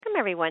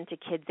everyone, to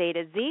Kids A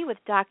to Z with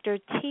Dr.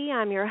 T.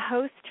 I'm your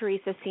host,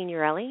 Teresa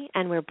Signorelli,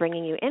 and we're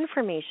bringing you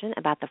information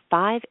about the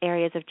 5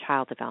 areas of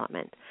child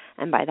development.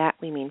 And by that,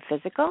 we mean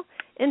physical,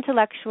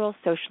 intellectual,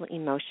 social,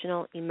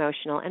 emotional,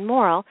 and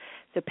moral,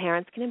 so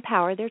parents can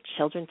empower their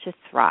children to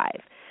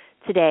thrive.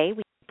 Today,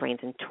 we have Brains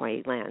and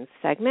Toyland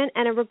segment,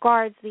 and it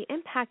regards the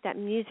impact that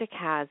music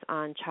has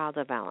on child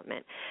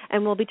development.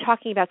 And we'll be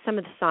talking about some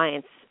of the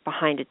science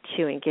behind it,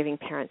 too, and giving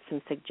parents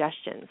some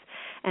suggestions.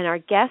 And our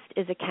guest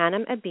is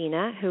Akanam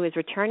Abina, who is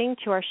returning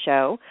to our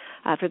show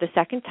for the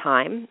second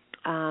time,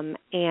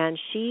 and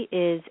she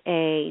is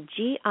a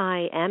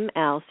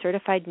GIML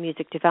Certified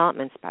Music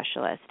Development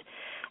Specialist.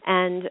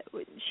 And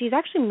she's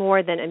actually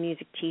more than a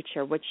music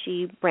teacher. What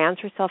she brands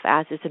herself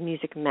as is a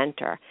music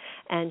mentor.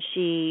 And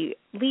she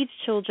leads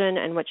children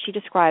in what she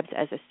describes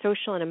as a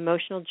social and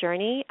emotional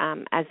journey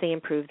as they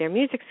improve their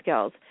music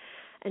skills.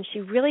 And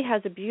she really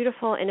has a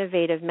beautiful,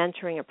 innovative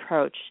mentoring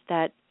approach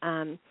that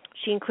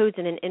she includes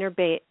in an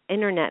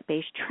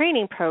internet-based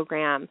training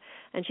program,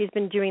 and she's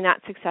been doing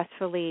that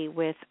successfully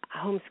with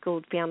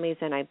homeschooled families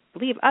and I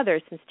believe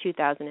others since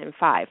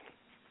 2005.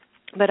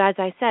 But as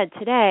I said,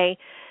 today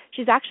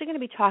she's actually going to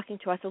be talking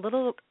to us a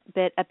little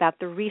bit about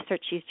the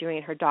research she's doing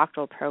in her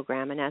doctoral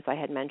program, and as I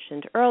had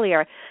mentioned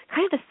earlier,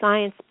 kind of the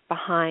science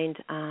behind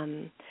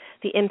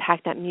the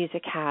impact that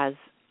music has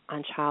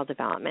on child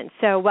development.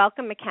 So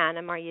welcome,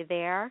 Akanam. Are you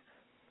there?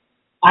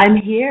 I'm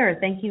here.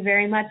 Thank you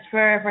very much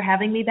for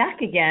having me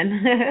back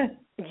again.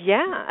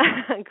 Yeah,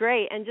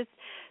 great. And just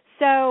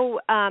so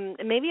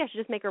maybe I should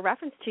just make a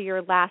reference to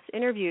your last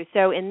interview.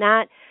 So in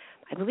that,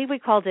 I believe we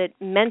called it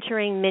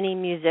Mentoring Mini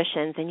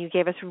Musicians, and you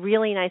gave us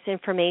really nice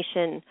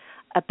information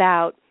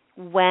about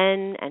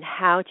when and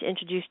how to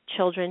introduce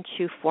children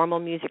to formal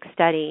music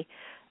study.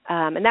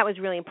 And that was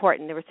really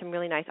important. There were some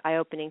really nice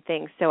eye-opening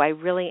things. So I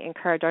really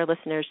encourage our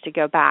listeners to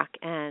go back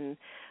and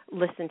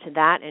listen to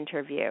that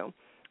interview.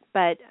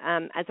 But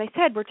as I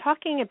said, we're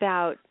talking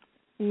about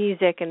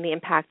music and the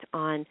impact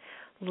on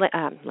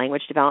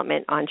language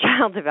development, on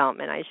child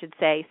development, I should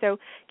say. So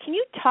can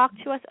you talk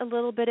to us a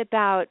little bit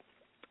about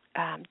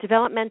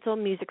developmental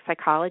music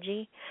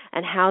psychology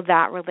and how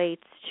that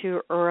relates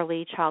to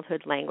early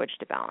childhood language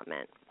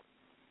development?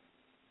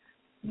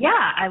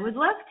 Yeah, I would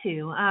love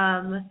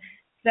to.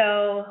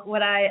 So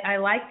what I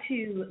like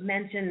to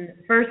mention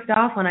first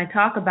off when I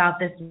talk about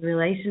this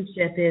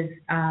relationship is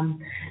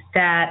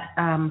that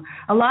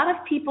a lot of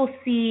people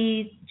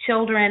see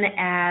children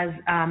as,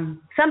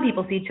 some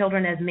people see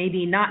children as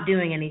maybe not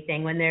doing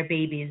anything when they're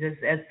babies,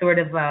 as sort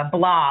of a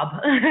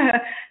blob,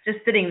 just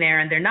sitting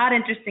there, and they're not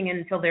interesting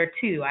until they're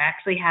 2. I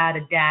actually had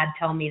a dad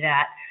tell me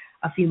that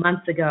a few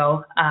months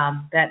ago,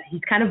 that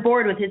he's kind of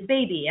bored with his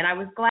baby, and I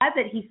was glad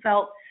that he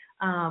felt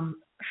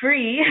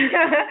free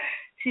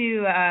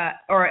to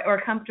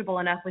or comfortable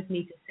enough with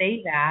me to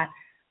say that.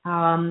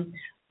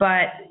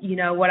 But, you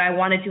know, what I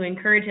wanted to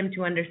encourage him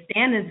to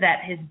understand is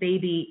that his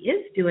baby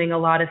is doing a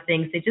lot of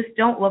things. They just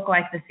don't look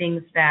like the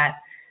things that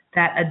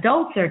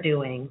adults are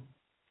doing.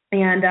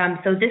 And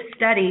so this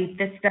study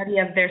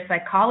of their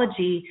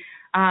psychology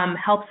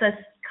helps us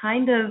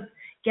kind of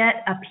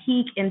get a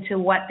peek into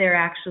what they're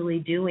actually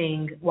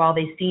doing while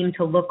they seem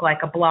to look like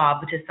a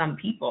blob to some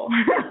people.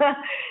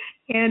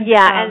 And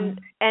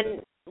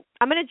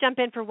I'm going to jump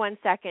in for 1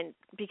 second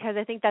because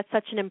I think that's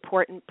such an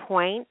important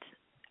point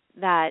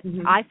that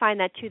I find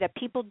that, too, that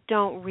people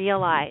don't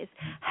realize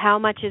how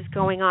much is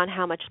going on,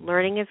 how much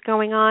learning is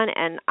going on,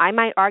 and I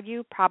might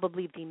argue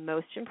probably the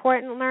most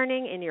important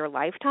learning in your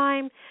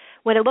lifetime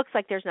when it looks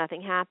like there's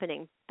nothing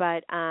happening.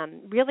 But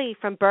really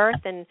from birth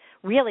and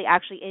really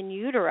actually in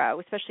utero,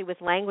 especially with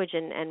language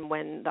and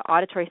when the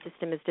auditory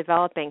system is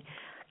developing,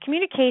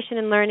 communication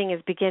and learning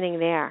is beginning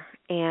there.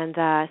 And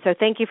so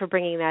thank you for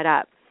bringing that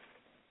up.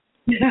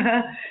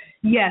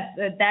 Yes,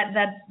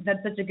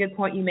 that's such a good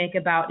point you make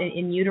about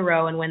in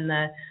utero and when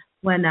the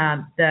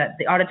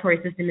auditory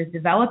system is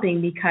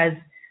developing, because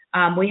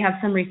we have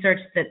some research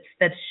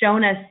that's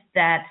shown us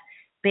that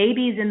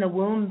babies in the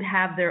womb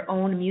have their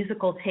own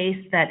musical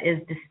taste that is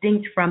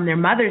distinct from their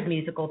mother's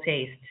musical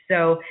taste.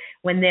 So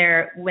when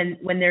they're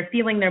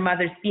feeling their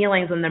mother's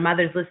feelings, when their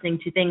mother's listening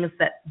to things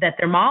that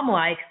their mom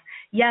likes,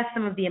 yes,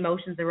 some of the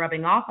emotions are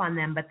rubbing off on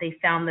them, but they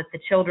found that the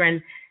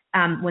children,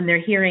 when they're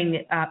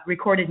hearing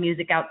recorded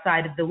music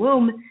outside of the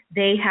womb,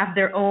 they have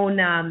their own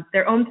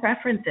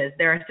preferences.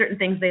 There are certain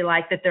things they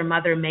like that their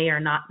mother may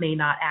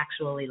not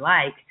actually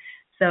like.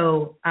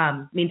 So,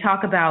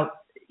 talk about,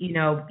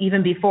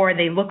 even before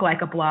they look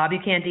like a blob, you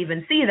can't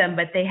even see them,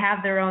 but they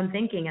have their own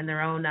thinking and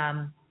their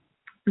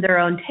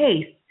own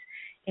tastes.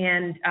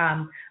 And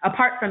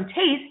apart from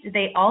taste,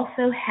 they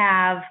also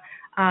have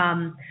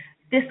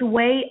this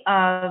way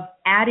of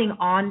adding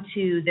on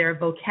to their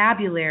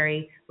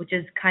vocabulary, which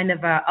is kind of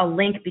a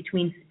link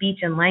between speech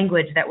and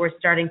language that we're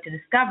starting to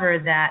discover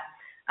that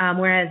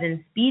whereas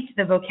in speech,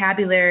 the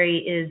vocabulary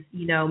is,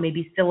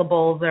 maybe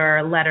syllables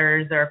or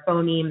letters or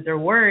phonemes or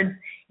words,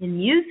 in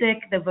music,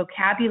 the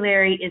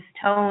vocabulary is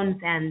tones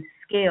and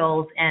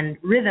scales and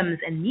rhythms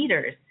and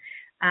meters.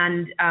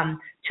 And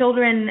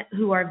children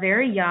who are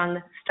very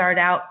young start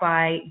out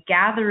by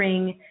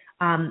gathering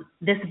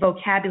this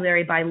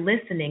vocabulary by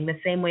listening, the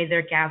same way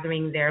they're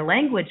gathering their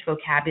language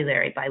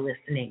vocabulary by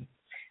listening.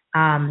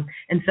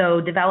 And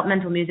so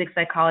developmental music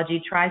psychology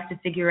tries to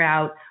figure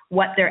out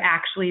what they're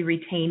actually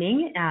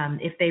retaining.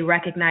 If they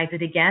recognize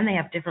it again, they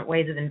have different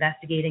ways of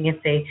investigating if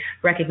they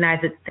recognize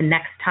it the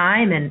next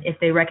time, and if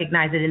they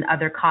recognize it in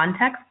other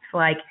contexts,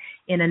 like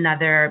in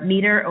another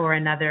meter or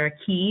another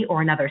key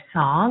or another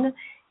song.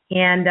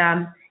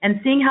 And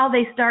seeing how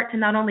they start to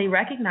not only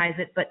recognize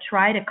it, but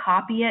try to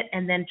copy it,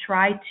 and then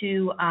try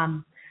to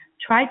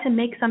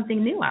make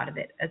something new out of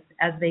it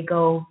as they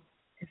go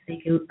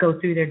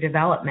through their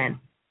development.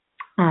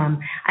 I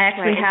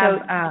actually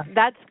have. So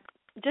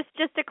that's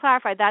just to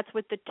clarify. That's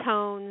with the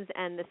tones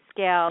and the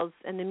scales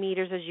and the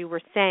meters, as you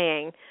were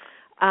saying,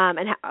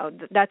 and how,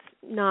 that's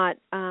not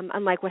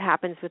unlike what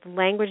happens with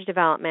language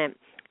development.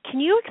 Can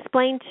you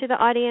explain to the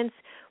audience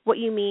what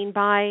you mean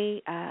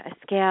by a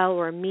scale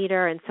or a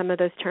meter and some of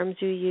those terms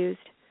you used?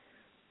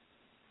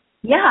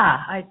 Yeah,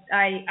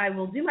 I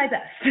will do my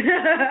best.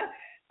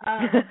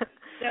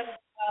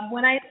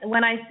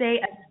 When I say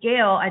a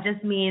scale, I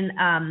just mean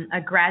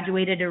a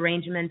graduated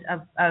arrangement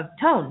of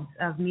tones,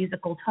 of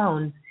musical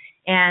tones,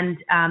 and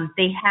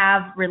they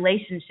have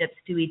relationships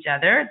to each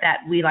other that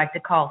we like to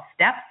call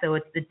steps. So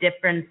it's the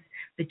difference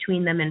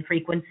between them in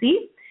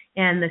frequency,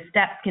 and the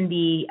steps can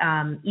be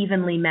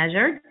evenly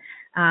measured.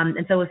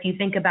 And so if you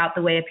think about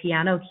the way a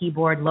piano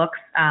keyboard looks,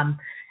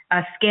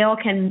 a scale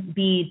can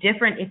be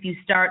different if you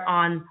start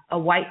on a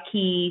white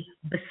key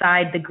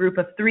beside the group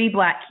of 3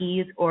 black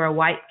keys, or a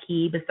white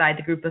key beside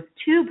the group of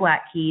 2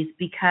 black keys,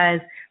 because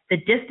the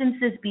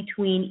distances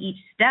between each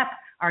step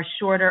are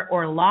shorter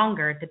or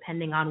longer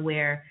depending on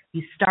where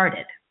you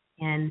started.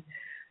 And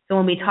so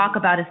when we talk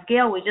about a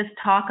scale, we just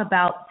talk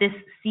about this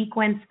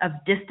sequence of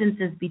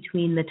distances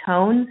between the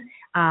tones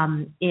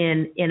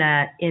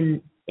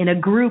in a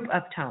group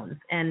of tones.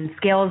 And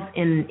scales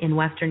in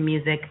Western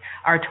music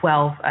are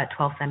 12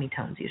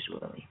 semitones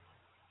usually.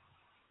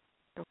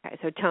 Okay,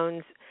 so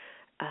tones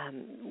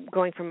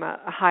going from a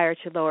higher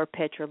to lower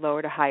pitch, or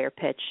lower to higher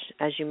pitch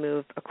as you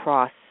move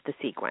across the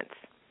sequence.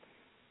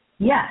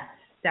 Yes,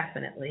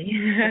 definitely.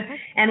 Okay.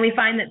 And we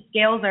find that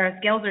scales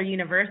are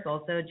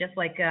universal. So just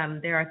like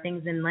there are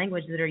things in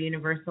language that are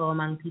universal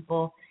among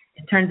people,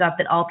 it turns out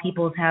that all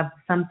peoples have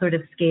some sort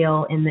of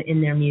scale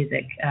in their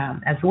music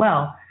as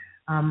well.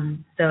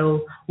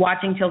 So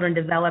watching children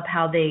develop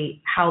how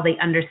they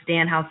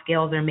understand how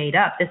scales are made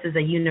up, this is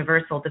a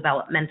universal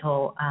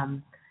developmental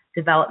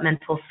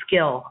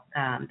skill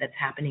that's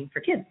happening for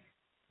kids.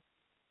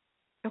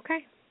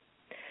 Okay.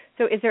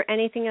 So is there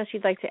anything else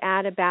you'd like to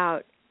add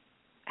about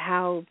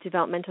how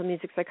developmental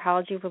music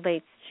psychology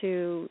relates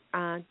to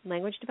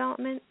language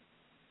development?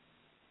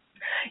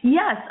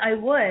 Yes, I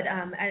would,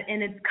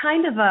 and it's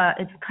kind of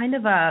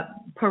a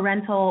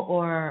parental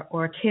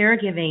or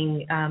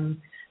caregiving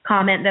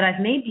comment that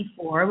I've made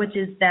before, which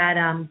is that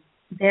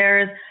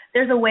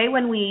there's a way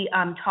when we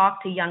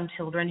talk to young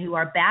children who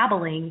are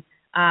babbling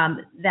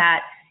that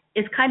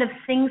is kind of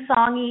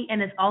sing-songy,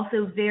 and is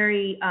also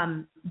very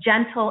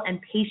gentle and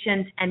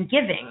patient and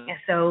giving.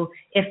 So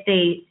if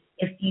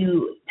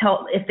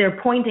they're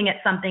pointing at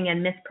something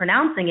and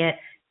mispronouncing it,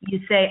 you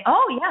say,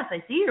 "Oh yes,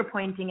 I see you're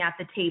pointing at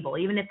the table."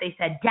 Even if they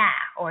said "da"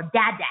 or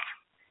 "dada,"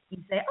 you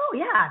say, "Oh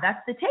yeah,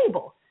 that's the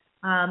table."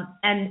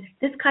 And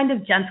this kind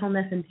of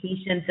gentleness and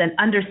patience and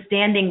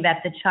understanding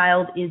that the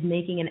child is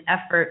making an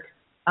effort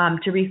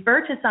to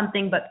refer to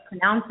something but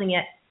pronouncing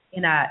it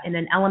in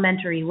an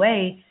elementary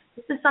way,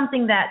 this is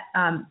something that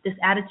this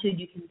attitude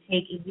you can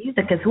take in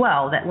music as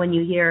well, that when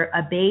you hear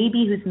a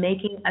baby who's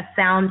making a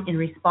sound in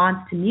response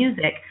to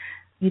music,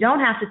 you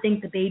don't have to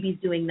think the baby's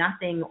doing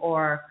nothing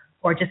or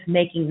just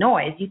making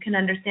noise. You can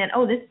understand,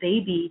 oh, this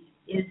baby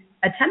is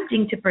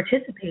attempting to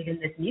participate in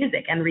this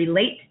music and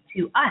relate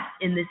to us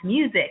in this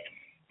music.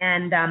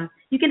 And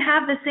you can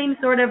have the same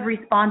sort of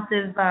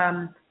responsive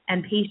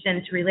and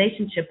patient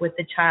relationship with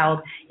the child,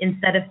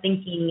 instead of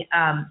thinking,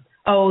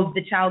 oh,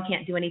 the child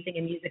can't do anything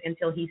in music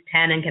until he's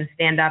 10 and can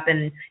stand up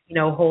and,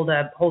 hold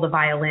a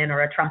violin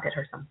or a trumpet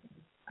or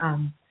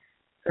something.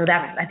 So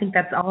I think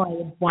that's all I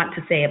would want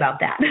to say about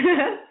that.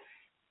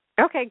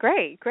 Okay,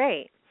 great.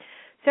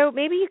 So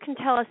maybe you can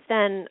tell us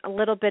then a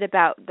little bit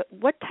about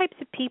what types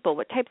of people,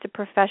 what types of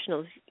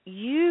professionals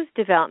use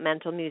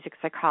developmental music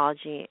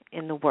psychology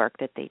in the work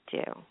that they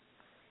do.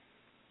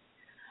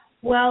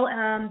 Well,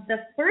 the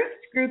first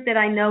group that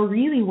I know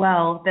really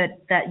well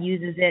that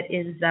uses it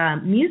is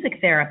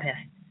music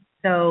therapists.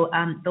 So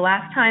the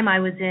last time I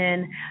was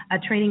in a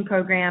training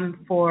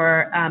program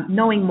for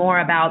knowing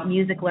more about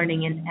music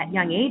learning at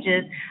young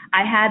ages,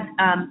 I had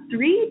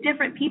 3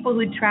 different people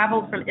who'd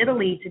traveled from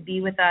Italy to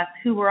be with us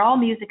who were all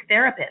music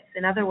therapists.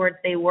 In other words,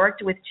 they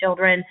worked with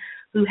children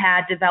who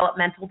had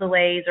developmental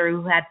delays or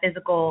who had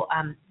physical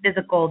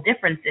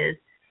differences.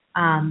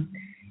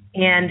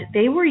 And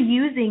they were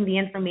using the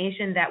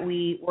information that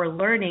we were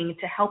learning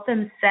to help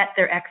them set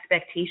their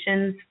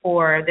expectations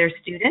for their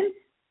students.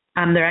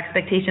 Their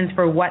expectations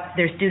for what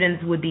their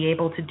students would be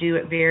able to do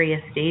at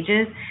various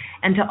stages,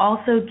 and to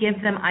also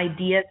give them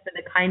ideas for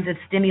the kinds of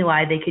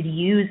stimuli they could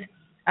use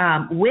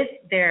with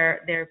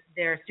their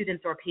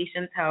students or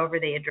patients, however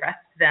they addressed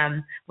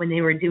them when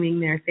they were doing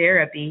their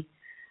therapy.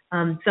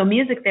 So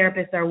music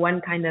therapists are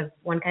one kind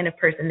of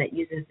person that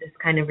uses this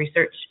kind of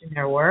research in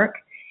their work.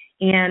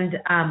 And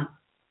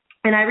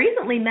I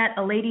recently met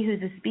a lady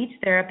who's a speech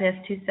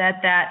therapist who said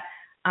that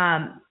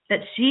that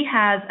she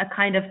has a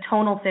kind of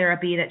tonal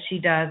therapy that she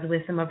does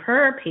with some of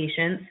her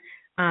patients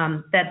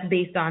that's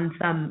based on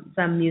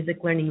some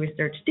music learning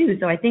research too.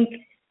 So I think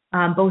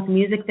both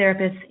music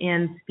therapists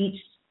and speech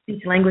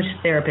language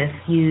therapists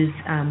use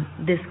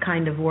this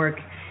kind of work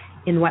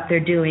in what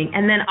they're doing.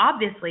 And then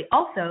obviously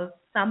also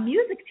some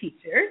music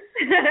teachers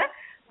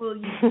will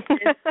use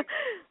this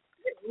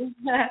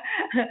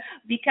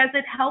because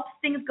it helps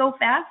things go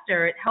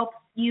faster. It helps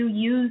you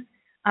use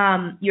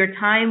your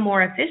time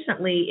more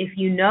efficiently if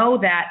you know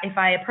that if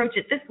I approach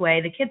it this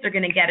way, the kids are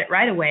going to get it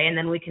right away, and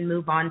then we can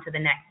move on to the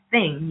next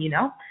thing, you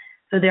know?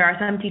 So there are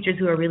some teachers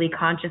who are really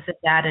conscious of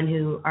that and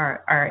who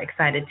are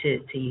excited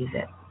to use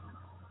it.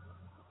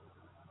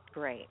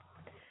 Great.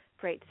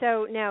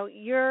 So now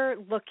you're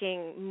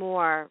looking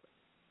more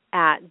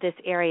at this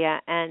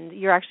area, and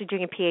you're actually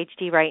doing a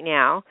PhD right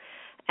now.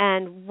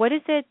 And what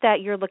is it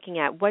that you're looking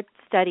at? What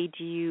study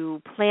do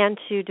you plan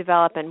to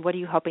develop, and what are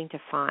you hoping to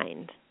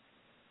find?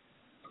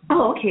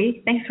 Oh,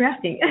 okay. Thanks for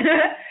asking.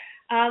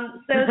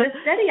 So the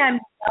study I'm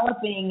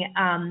developing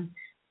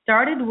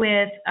started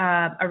with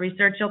a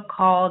researcher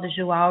called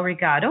João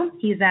Rigado.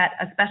 He's at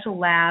a special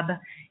lab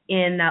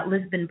in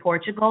Lisbon,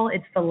 Portugal.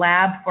 It's the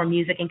Lab for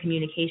Music and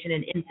Communication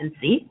in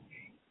Infancy.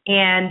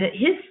 And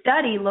his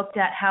study looked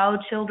at how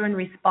children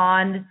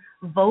respond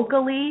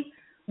vocally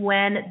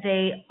when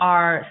they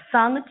are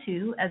sung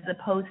to as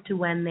opposed to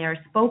when they're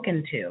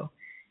spoken to.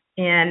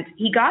 And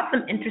he got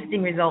some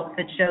interesting results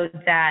that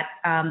showed that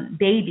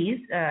babies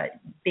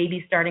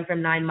starting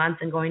from 9 months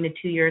and going to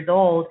 2 years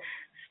old,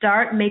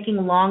 start making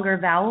longer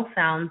vowel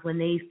sounds when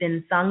they've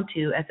been sung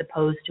to as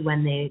opposed to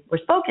when they were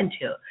spoken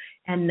to.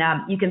 And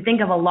you can think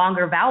of a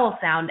longer vowel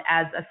sound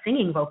as a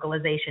singing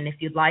vocalization if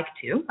you'd like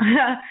to,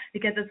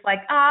 because it's like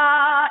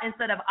ah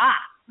instead of ah.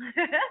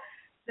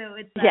 So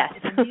it's yes.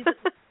 It's a music,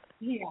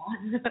 yeah.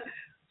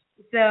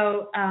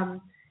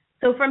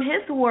 So from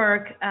his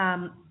work,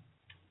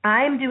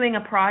 I'm doing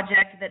a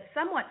project that's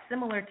somewhat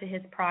similar to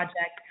his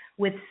project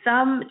with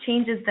some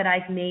changes that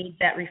I've made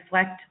that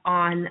reflect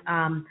on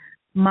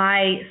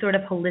my sort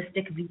of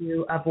holistic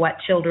view of what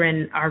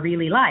children are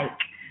really like.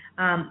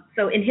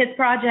 So in his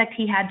project,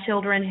 he had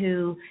children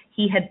who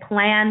he had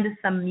planned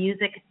some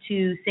music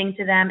to sing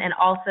to them and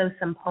also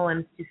some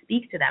poems to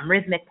speak to them,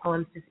 rhythmic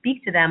poems to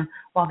speak to them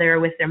while they were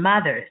with their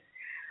mothers.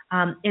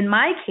 In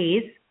my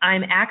case,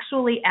 I'm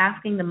actually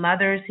asking the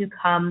mothers who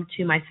come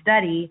to my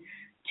study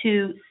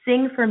to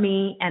sing for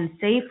me and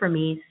say for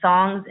me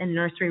songs and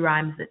nursery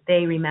rhymes that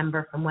they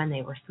remember from when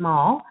they were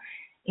small.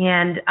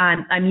 And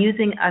I'm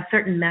using a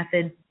certain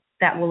method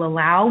that will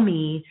allow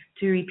me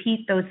to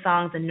repeat those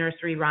songs and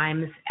nursery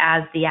rhymes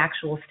as the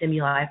actual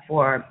stimuli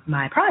for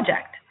my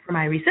project, for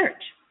my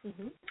research.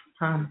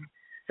 Mm-hmm.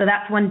 So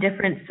that's one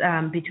difference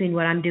between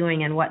what I'm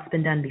doing and what's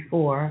been done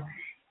before.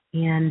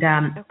 And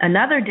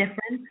another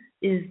difference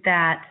is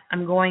that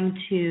I'm going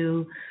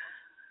to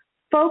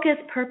focus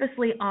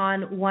purposely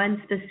on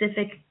one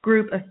specific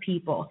group of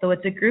people. So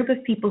it's a group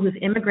of people who've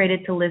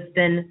immigrated to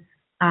Lisbon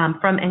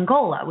from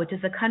Angola, which is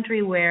a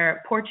country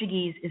where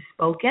Portuguese is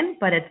spoken,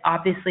 but it's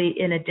obviously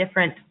in a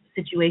different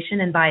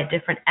situation and by a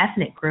different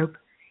ethnic group.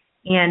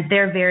 And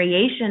their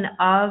variation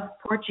of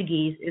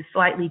Portuguese is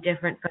slightly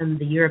different from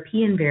the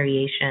European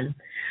variation.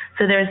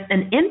 So there's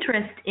an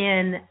interest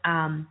in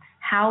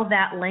how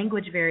that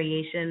language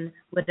variation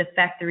would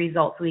affect the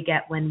results we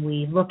get when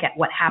we look at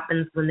what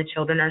happens when the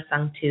children are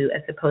sung to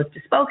as opposed to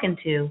spoken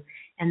to,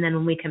 and then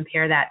when we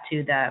compare that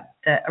to the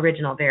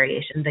original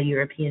variation, the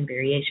European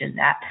variation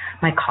that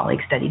my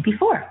colleague studied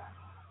before.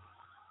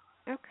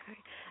 Okay.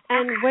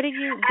 And what are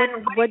you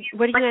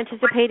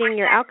anticipating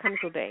your outcomes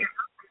will be?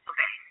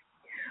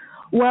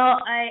 Well,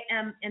 I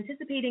am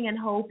anticipating and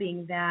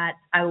hoping that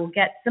I will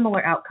get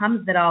similar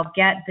outcomes, that I'll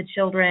get the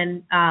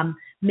children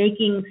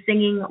making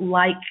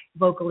singing-like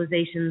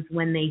vocalizations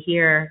when they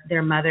hear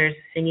their mothers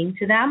singing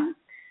to them.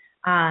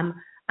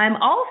 I'm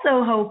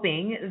also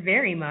hoping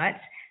very much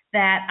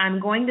that I'm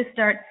going to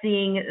start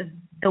seeing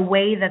the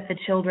way that the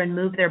children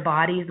move their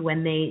bodies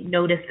when they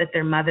notice that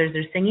their mothers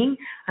are singing.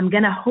 I'm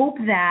going to hope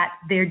that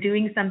they're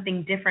doing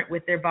something different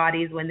with their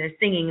bodies when they're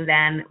singing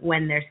than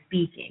when they're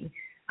speaking.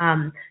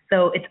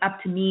 So it's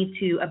up to me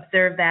to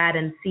observe that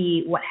and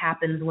see what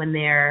happens when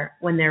they're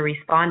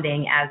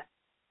responding as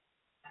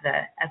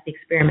the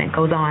experiment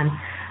goes on.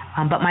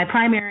 But my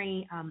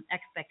primary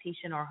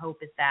expectation or hope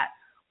is that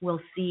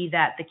we'll see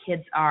that the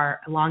kids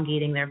are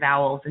elongating their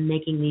vowels and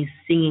making these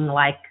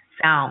singing-like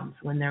sounds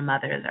when their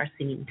mothers are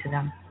singing to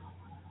them.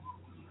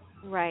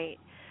 Right.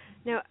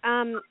 Now,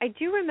 I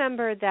do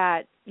remember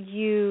that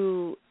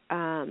you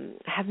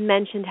have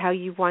mentioned how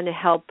you want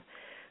to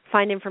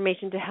find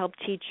information to help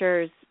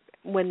teachers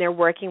when they're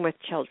working with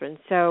children.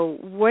 So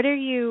what are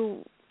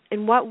you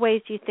in what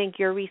ways do you think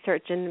your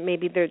research and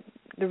maybe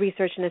the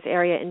research in this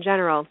area in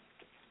general,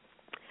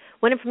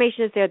 what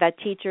information is there that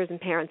teachers and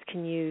parents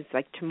can use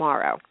like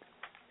tomorrow?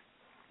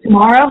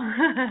 Tomorrow?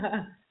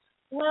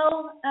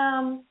 Well,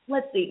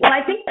 let's see. Well,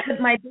 I think that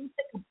my basic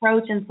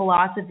approach and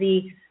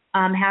philosophy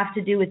have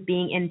to do with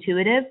being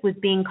intuitive, with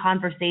being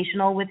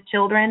conversational with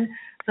children.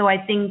 So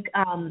I think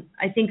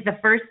the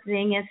first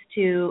thing is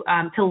to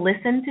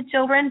listen to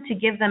children, to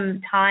give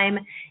them time,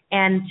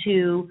 and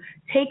to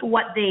take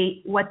what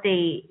they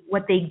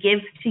give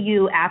to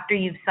you after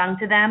you've sung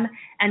to them,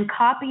 and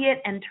copy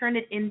it and turn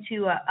it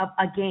into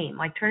a game,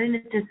 like turn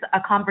it into a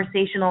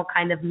conversational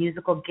kind of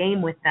musical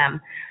game with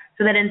them,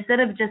 so that instead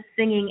of just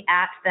singing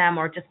at them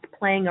or just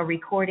playing a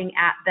recording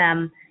at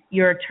them,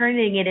 you're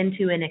turning it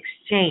into an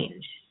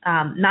exchange,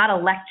 not a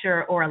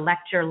lecture or a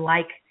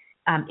lecture-like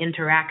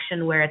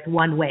interaction where it's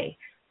one way.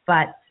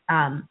 But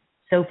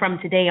so from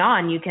today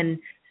on, you can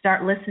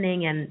start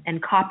listening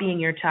and copying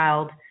your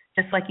child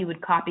just like you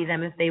would copy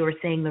them if they were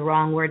saying the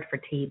wrong word for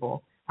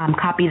table.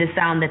 Copy the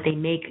sound that they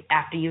make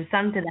after you've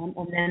sung to them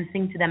and then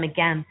sing to them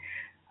again.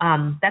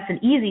 That's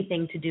an easy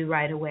thing to do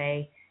right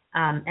away.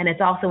 And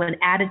it's also an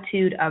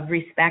attitude of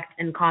respect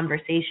and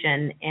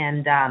conversation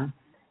and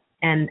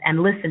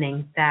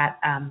listening that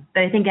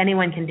I think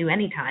anyone can do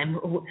anytime,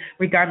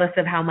 regardless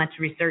of how much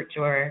research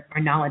or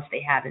knowledge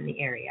they have in the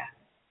area.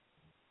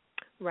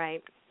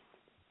 Right.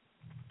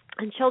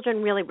 And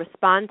children really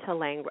respond to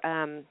language.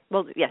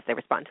 Well, yes, they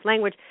respond to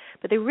language,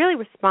 but they really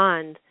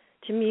respond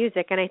to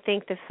music. And I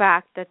think the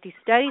fact that these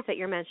studies that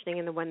you're mentioning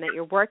and the one that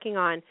you're working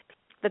on,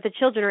 that the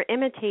children are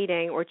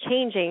imitating or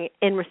changing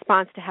in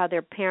response to how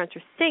their parents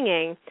are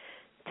singing,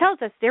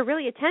 tells us they're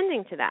really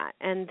attending to that,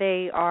 and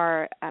they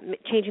are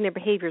changing their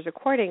behaviors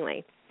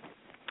accordingly.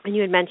 And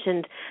you had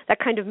mentioned that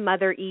kind of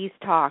mother-ease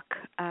talk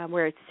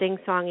where it's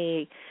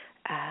sing-songy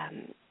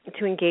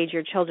to engage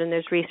your children.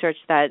 There's research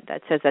that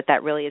says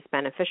that really is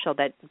beneficial,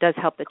 that does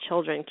help the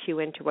children cue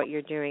into what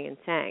you're doing and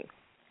saying.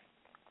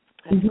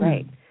 That's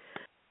great.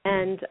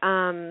 And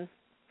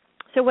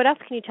so what else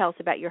can you tell us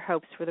about your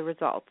hopes for the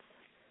results?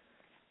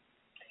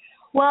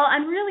 Well,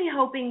 I'm really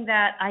hoping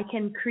that I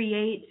can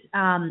create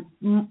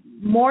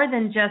more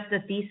than just a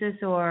thesis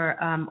or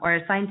a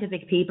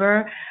scientific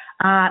paper.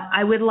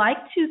 I would like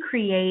to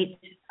create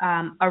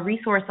a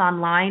resource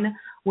online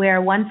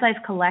where once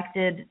I've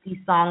collected these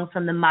songs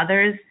from the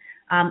mothers,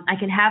 I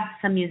can have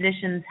some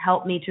musicians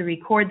help me to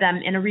record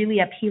them in a really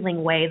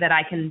appealing way that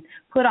I can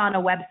put on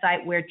a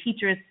website where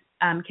teachers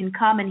can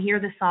come and hear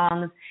the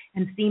songs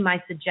and see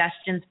my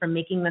suggestions for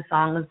making the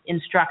songs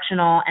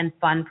instructional and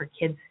fun for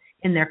kids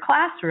in their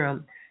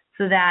classroom,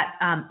 so that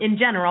in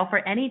general,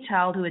 for any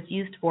child who it's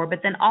used for,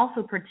 but then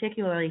also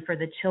particularly for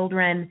the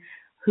children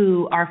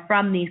who are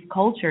from these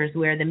cultures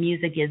where the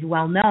music is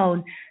well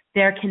known,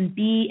 there can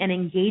be an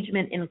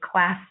engagement in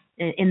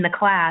the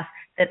class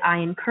that I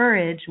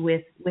encourage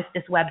with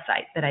this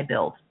website that I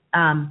build.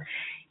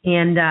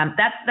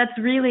 That's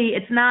really,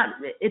 it's not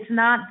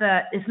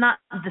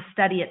the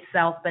study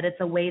itself, but it's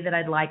a way that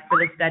I'd like for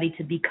the study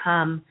to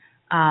become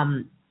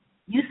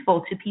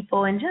useful to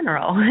people in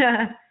general.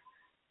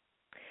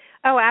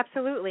 Oh,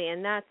 absolutely,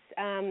 and that's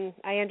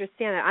I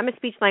understand that. I'm a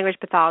speech-language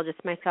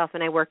pathologist myself,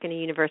 and I work in a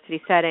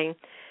university setting,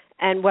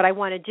 and what I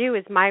want to do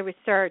is my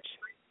research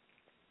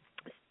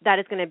that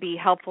is going to be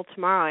helpful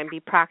tomorrow and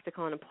be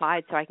practical and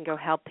applied so I can go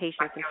help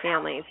patients and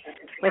families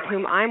with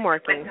whom I'm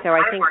working. So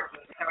I think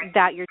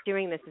that you're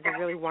doing this is a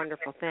really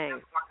wonderful thing.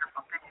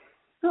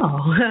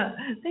 Oh,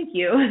 thank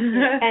you.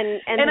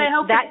 And I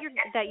hope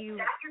that you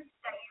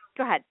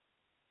go ahead.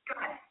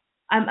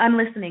 I'm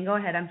listening. Go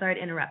ahead. I'm sorry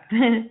to interrupt.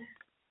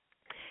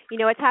 You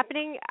know what's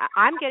happening?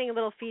 I'm getting a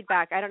little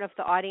feedback. I don't know if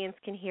the audience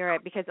can hear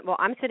it because, well,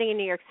 I'm sitting in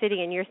New York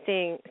City and you're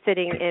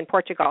sitting in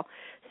Portugal,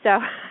 so I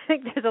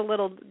think there's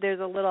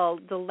a little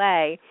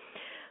delay.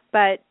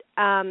 But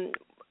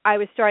I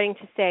was starting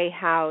to say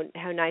how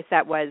nice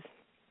that was.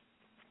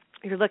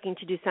 You're looking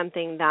to do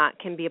something that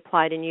can be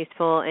applied and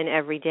useful in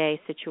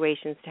everyday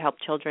situations to help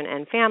children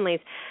and families,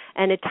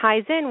 and it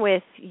ties in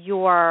with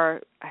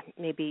your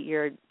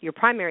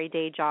primary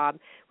day job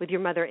with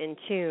your Mother in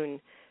Tune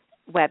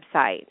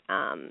website.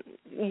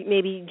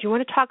 Maybe do you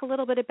want to talk a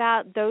little bit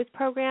about those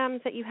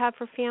programs that you have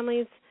for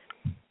families?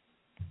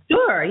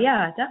 Sure,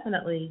 yeah,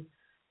 definitely.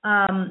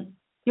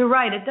 You're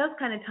right. It does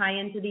kind of tie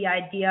into the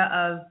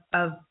idea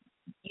of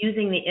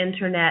using the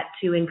internet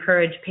to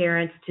encourage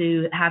parents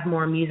to have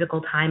more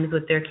musical times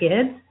with their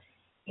kids.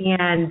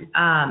 And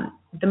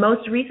the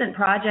most recent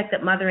project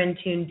that Mother in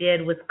Tune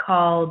did was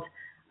called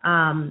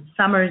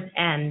Summer's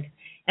End,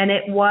 and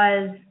it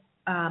was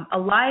a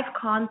live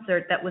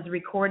concert that was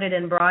recorded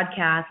and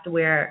broadcast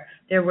where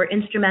there were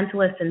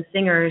instrumentalists and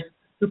singers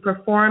who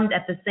performed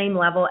at the same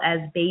level as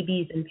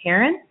babies and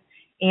parents.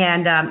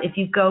 And if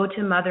you go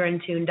to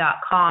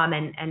motherinTune.com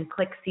and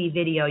click see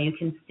video, you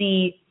can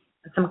see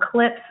some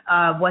clips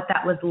of what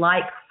that was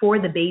like for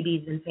the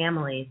babies and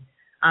families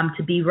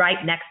to be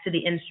right next to the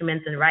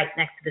instruments and right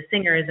next to the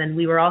singers. And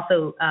we were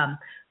also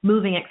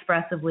moving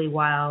expressively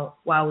while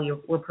we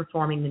were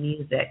performing the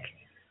music.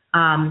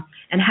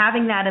 And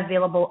having that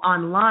available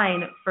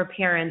online for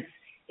parents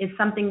is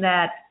something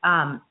that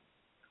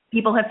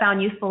people have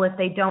found useful if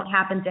they don't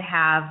happen to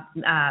have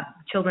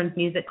children's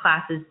music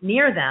classes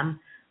near them,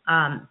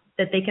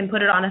 that they can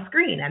put it on a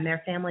screen and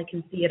their family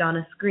can see it on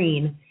a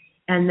screen.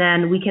 And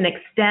then we can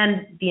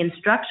extend the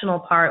instructional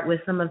part with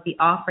some of the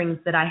offerings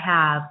that I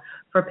have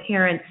for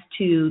parents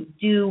to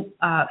do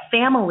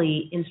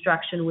family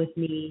instruction with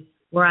me,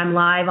 where I'm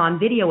live on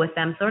video with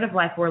them, sort of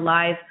like we're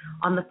live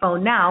on the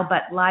phone now,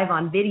 but live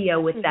on video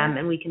with them,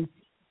 and we can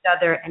see each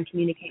other and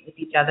communicate with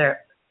each other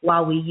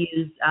while we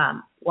use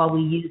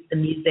the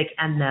music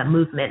and the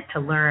movement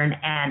to learn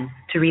and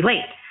to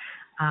relate.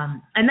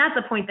 And that's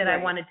a point that I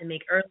wanted to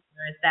make earlier,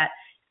 is that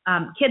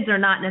kids are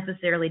not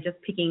necessarily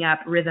just picking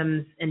up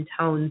rhythms and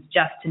tones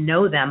just to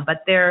know them,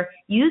 but they're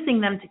using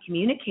them to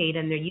communicate,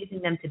 and they're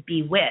using them to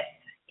be with.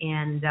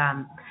 And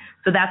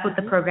so that's what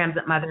the programs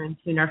at Mother in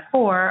Tune are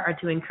for, are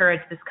to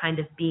encourage this kind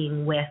of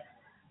being with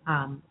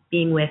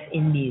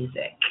in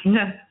music.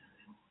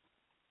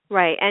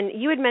 Right. And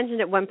you had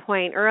mentioned at one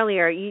point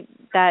earlier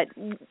that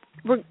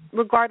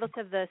regardless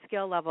of the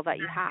skill level that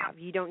you have,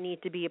 you don't need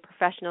to be a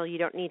professional, you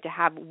don't need to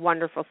have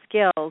wonderful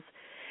skills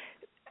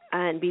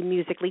and be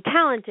musically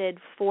talented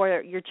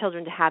for your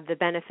children to have the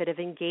benefit of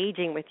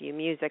engaging with you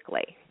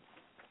musically.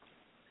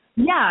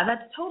 Yeah,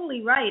 that's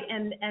totally right.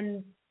 And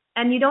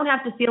you don't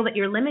have to feel that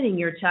you're limiting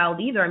your child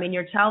either. I mean,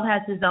 your child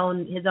has his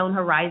own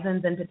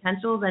horizons and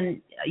potentials,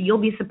 and you'll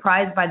be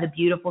surprised by the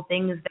beautiful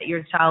things that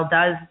your child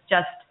does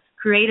just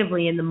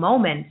creatively in the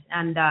moment.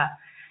 And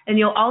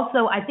you'll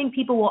also, I think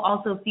people will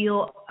also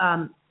feel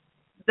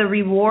the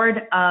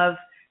reward of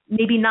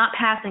maybe not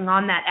passing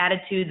on that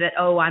attitude that,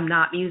 oh, I'm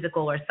not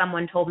musical, or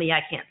someone told me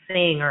I can't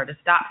sing, or to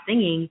stop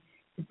singing.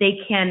 They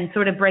can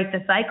sort of break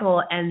the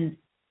cycle and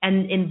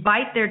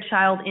invite their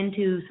child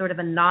into sort of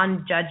a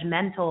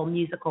non-judgmental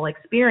musical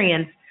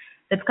experience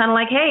that's kind of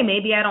like, hey,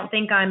 maybe I don't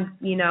think I'm,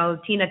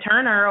 Tina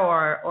Turner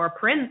or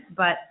Prince,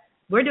 but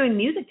we're doing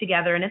music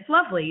together and it's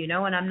lovely,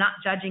 and I'm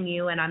not judging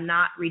you and I'm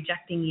not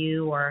rejecting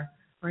you or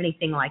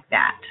anything like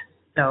that.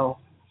 So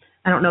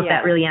I don't know if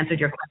that really answered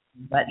your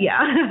question, but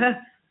yeah.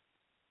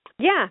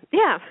 Yeah,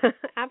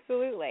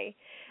 absolutely.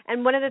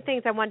 And one of the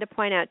things I wanted to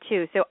point out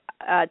too, so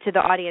to the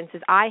audience,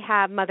 is I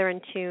have Mother in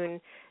Tune,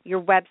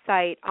 your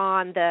website,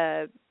 on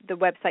the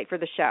website for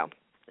the show.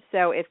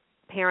 So if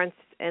parents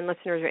and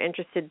listeners are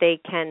interested, they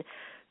can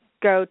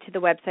go to the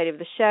website of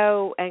the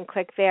show and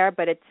click there,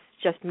 but it's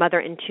just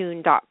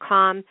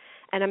motherinTune.com.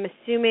 And I'm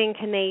assuming,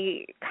 can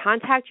they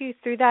contact you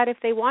through that if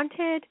they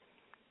wanted?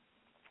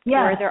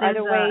 Yeah. Or are there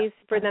other ways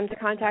for them to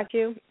contact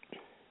you?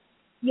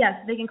 Yes,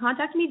 they can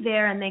contact me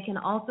there, and they can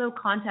also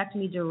contact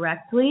me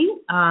directly.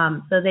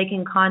 So they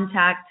can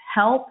contact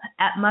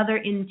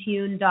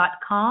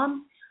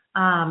help@motherinTune.com,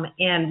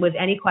 and with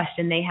any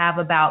question they have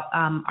about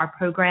our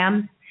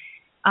programs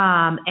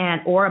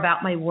or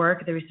about my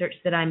work, the research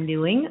that I'm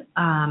doing,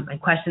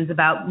 and questions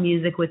about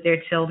music with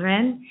their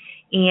children.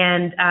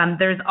 And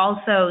there's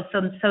also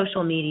some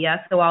social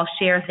media, so I'll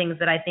share things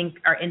that I think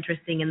are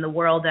interesting in the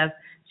world of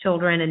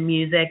children and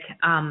music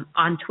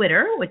on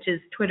Twitter, which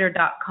is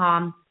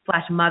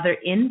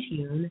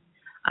twitter.com/motherinTune,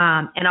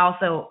 and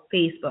also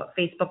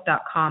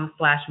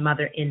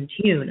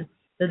facebook.com/motherinTune.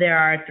 So there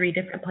are 3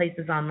 different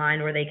places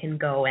online where they can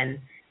go and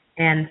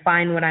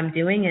find what I'm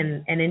doing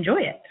and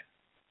enjoy it.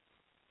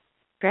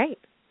 Great.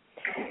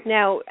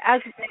 Now,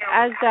 as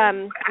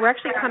we're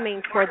actually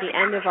coming toward the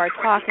end of our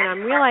talk, and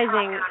I'm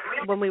realizing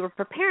when we were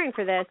preparing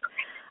for this,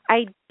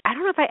 I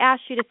don't know if I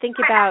asked you to think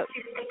about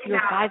your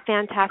 5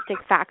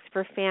 fantastic facts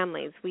for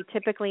families. We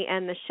typically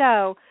end the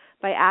show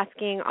by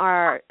asking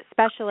our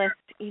specialists,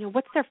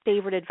 what's their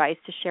favorite advice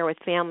to share with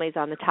families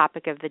on the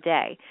topic of the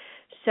day.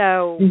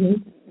 So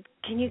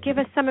can you give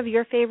us some of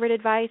your favorite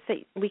advice that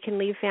we can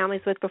leave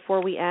families with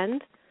before we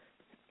end?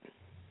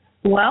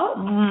 Well,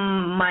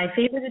 my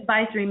favorite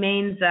advice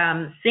remains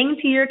sing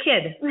to your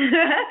kid.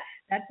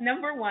 That's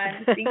number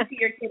 1. Sing to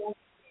your kid.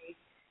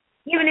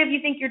 Even if you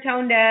think you're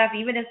tone deaf,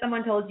 even if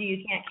someone told you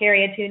you can't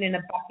carry a tune in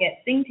a bucket,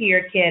 sing to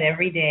your kid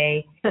every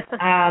day.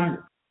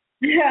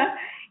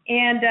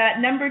 And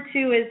number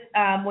 2 is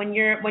when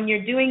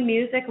you're doing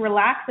music,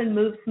 relax and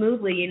move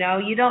smoothly. You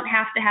don't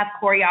have to have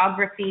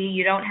choreography.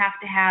 You don't have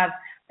to have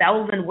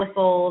bells and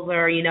whistles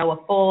or a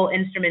full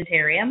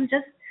instrumentarium.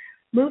 Just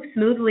move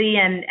smoothly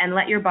and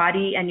let your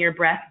body and your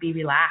breath be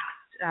relaxed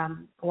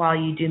while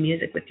you do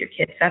music with your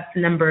kids. That's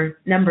number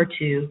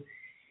 2.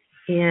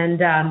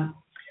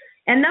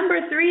 And number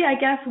 3, I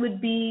guess,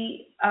 would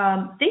be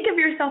think of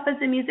yourself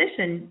as a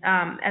musician.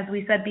 As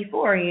we said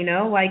before,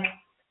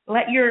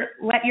 let your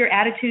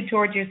attitude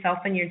towards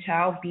yourself and your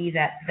child be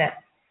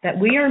that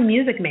we are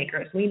music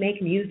makers. We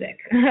make music.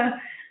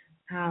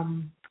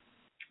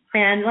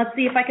 And let's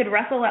see if I could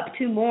rustle up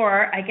 2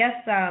 more. I guess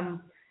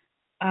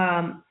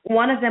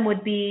one of them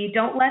would be,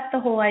 don't let the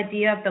whole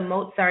idea of the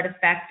Mozart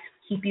effect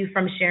keep you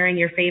from sharing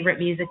your favorite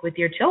music with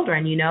your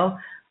children.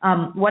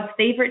 What's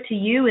favorite to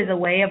you is a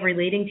way of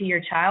relating to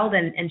your child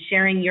and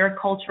sharing your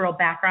cultural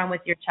background with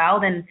your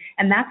child, and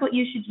that's what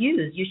you should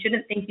use. You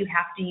shouldn't think you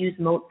have to use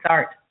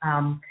Mozart,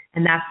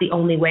 and that's the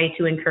only way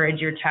to encourage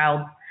your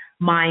child's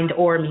mind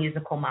or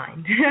musical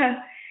mind.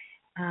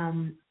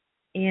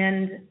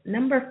 And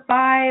number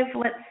 5,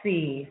 let's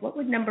see, what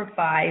would number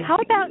 5 be?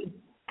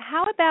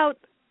 How about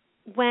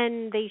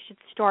when they should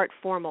start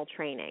formal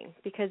training?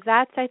 Because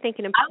that's, I think,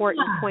 an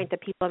important point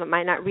that people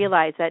might not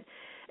realize, that,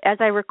 as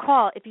I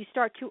recall, if you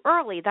start too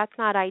early, that's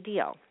not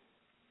ideal.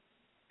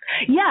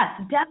 Yes,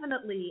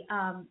 definitely.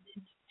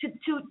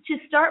 To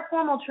start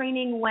formal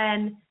training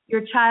when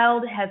your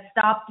child has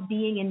stopped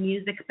being in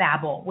music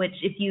babble, which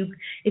if you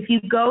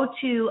go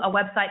to a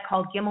website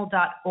called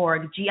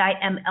giml.org,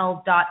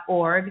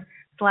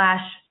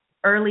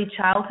 GIML.org/early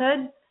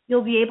childhood,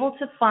 you'll be able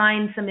to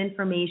find some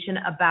information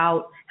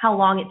about how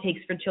long it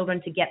takes for children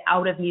to get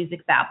out of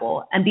music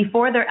babble. And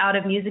before they're out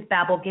of music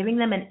babble, giving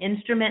them an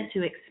instrument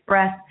to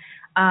express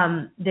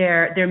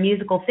their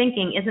musical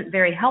thinking isn't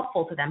very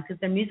helpful to them, because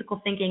their musical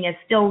thinking is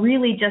still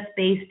really just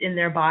based in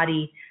their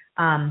body,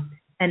 and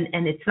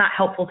it's not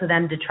helpful to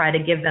them to try to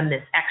give them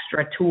this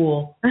extra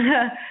tool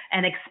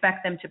and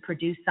expect them to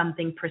produce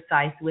something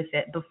precise with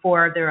it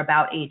before they're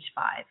about age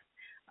 5.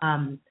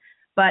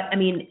 But I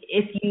mean,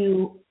 if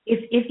you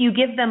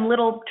give them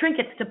little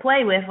trinkets to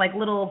play with, like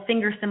little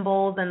finger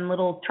symbols and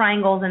little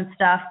triangles and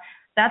stuff,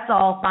 that's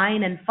all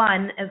fine and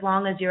fun, as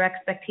long as your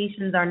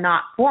expectations are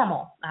not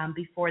formal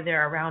before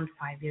they're around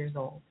 5 years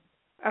old.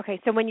 Okay,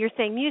 so when you're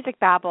saying music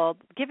babble,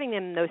 giving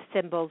them those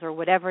symbols or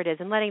whatever it is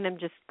and letting them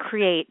just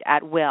create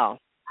at will,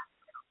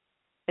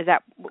 would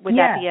that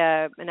be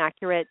an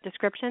accurate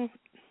description?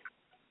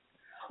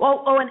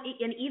 Well, and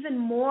even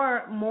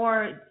more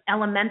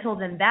elemental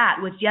than that,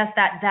 which, yes,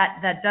 that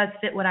does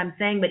fit what I'm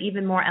saying, but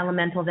even more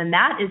elemental than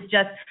that is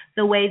just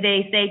the way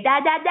they say da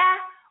da da,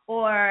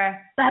 or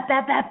ba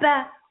ba ba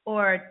ba,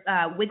 or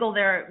wiggle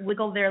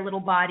their little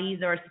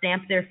bodies, or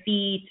stamp their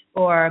feet,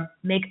 or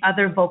make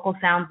other vocal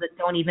sounds that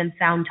don't even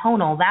sound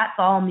tonal. That's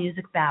all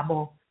music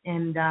babble,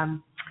 and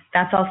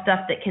that's all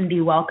stuff that can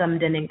be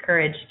welcomed and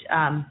encouraged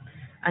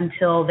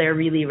until they're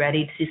really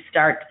ready to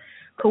start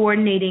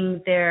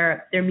coordinating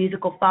their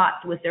musical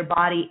thoughts with their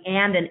body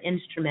and an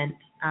instrument,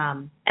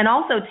 and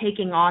also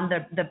taking on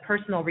the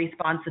personal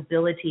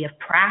responsibility of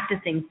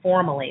practicing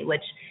formally,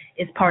 which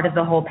is part of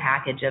the whole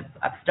package of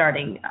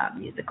starting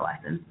music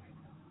lessons.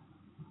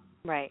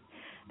 Right.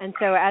 And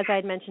so, as I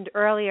had mentioned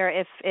earlier,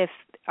 if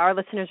our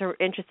listeners are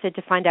interested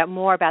to find out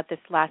more about this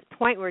last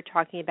point we're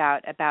talking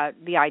about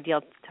the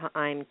ideal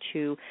time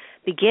to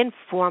begin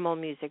formal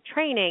music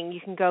training,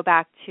 you can go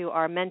back to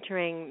our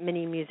Mentoring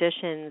Mini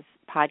Musicians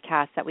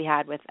podcast that we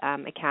had with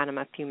Acanem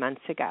a few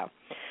months ago.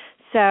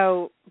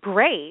 So,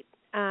 great.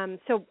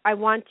 So I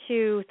want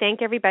to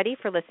thank everybody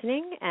for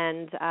listening,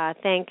 and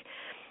thank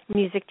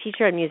music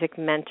teacher and music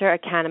mentor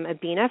Acanem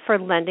Abina for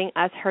lending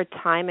us her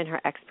time and her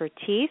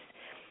expertise.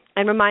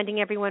 And reminding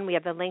everyone, we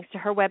have the links to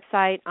her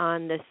website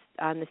on the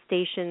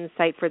station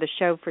site for the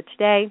show for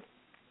today.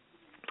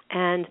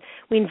 And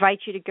we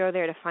invite you to go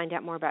there to find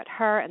out more about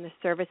her and the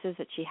services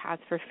that she has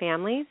for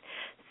families.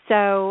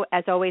 So,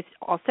 as always,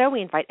 also,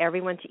 we invite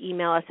everyone to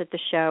email us at the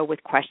show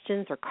with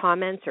questions or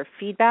comments or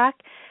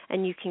feedback.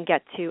 And you can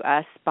get to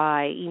us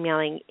by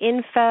emailing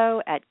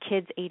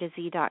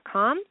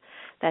info@kidsaToZ.com.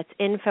 That's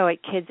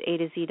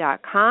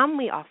info@kidsaToZ.com.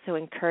 We also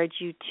encourage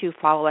you to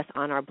follow us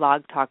on our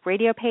Blog Talk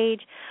Radio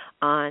page,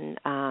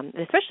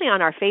 especially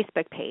on our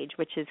Facebook page,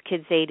 which is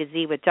Kids A to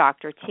Z with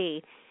Dr.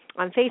 T.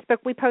 On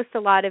Facebook, we post a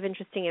lot of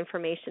interesting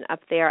information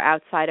up there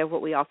outside of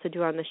what we also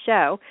do on the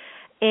show.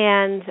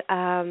 And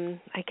I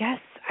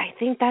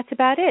think that's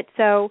about it.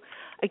 So,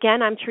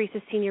 again, I'm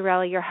Teresa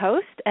Signorelli, your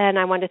host, and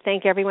I want to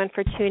thank everyone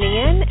for tuning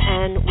in,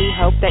 and we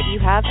hope that you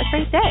have a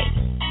great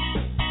day.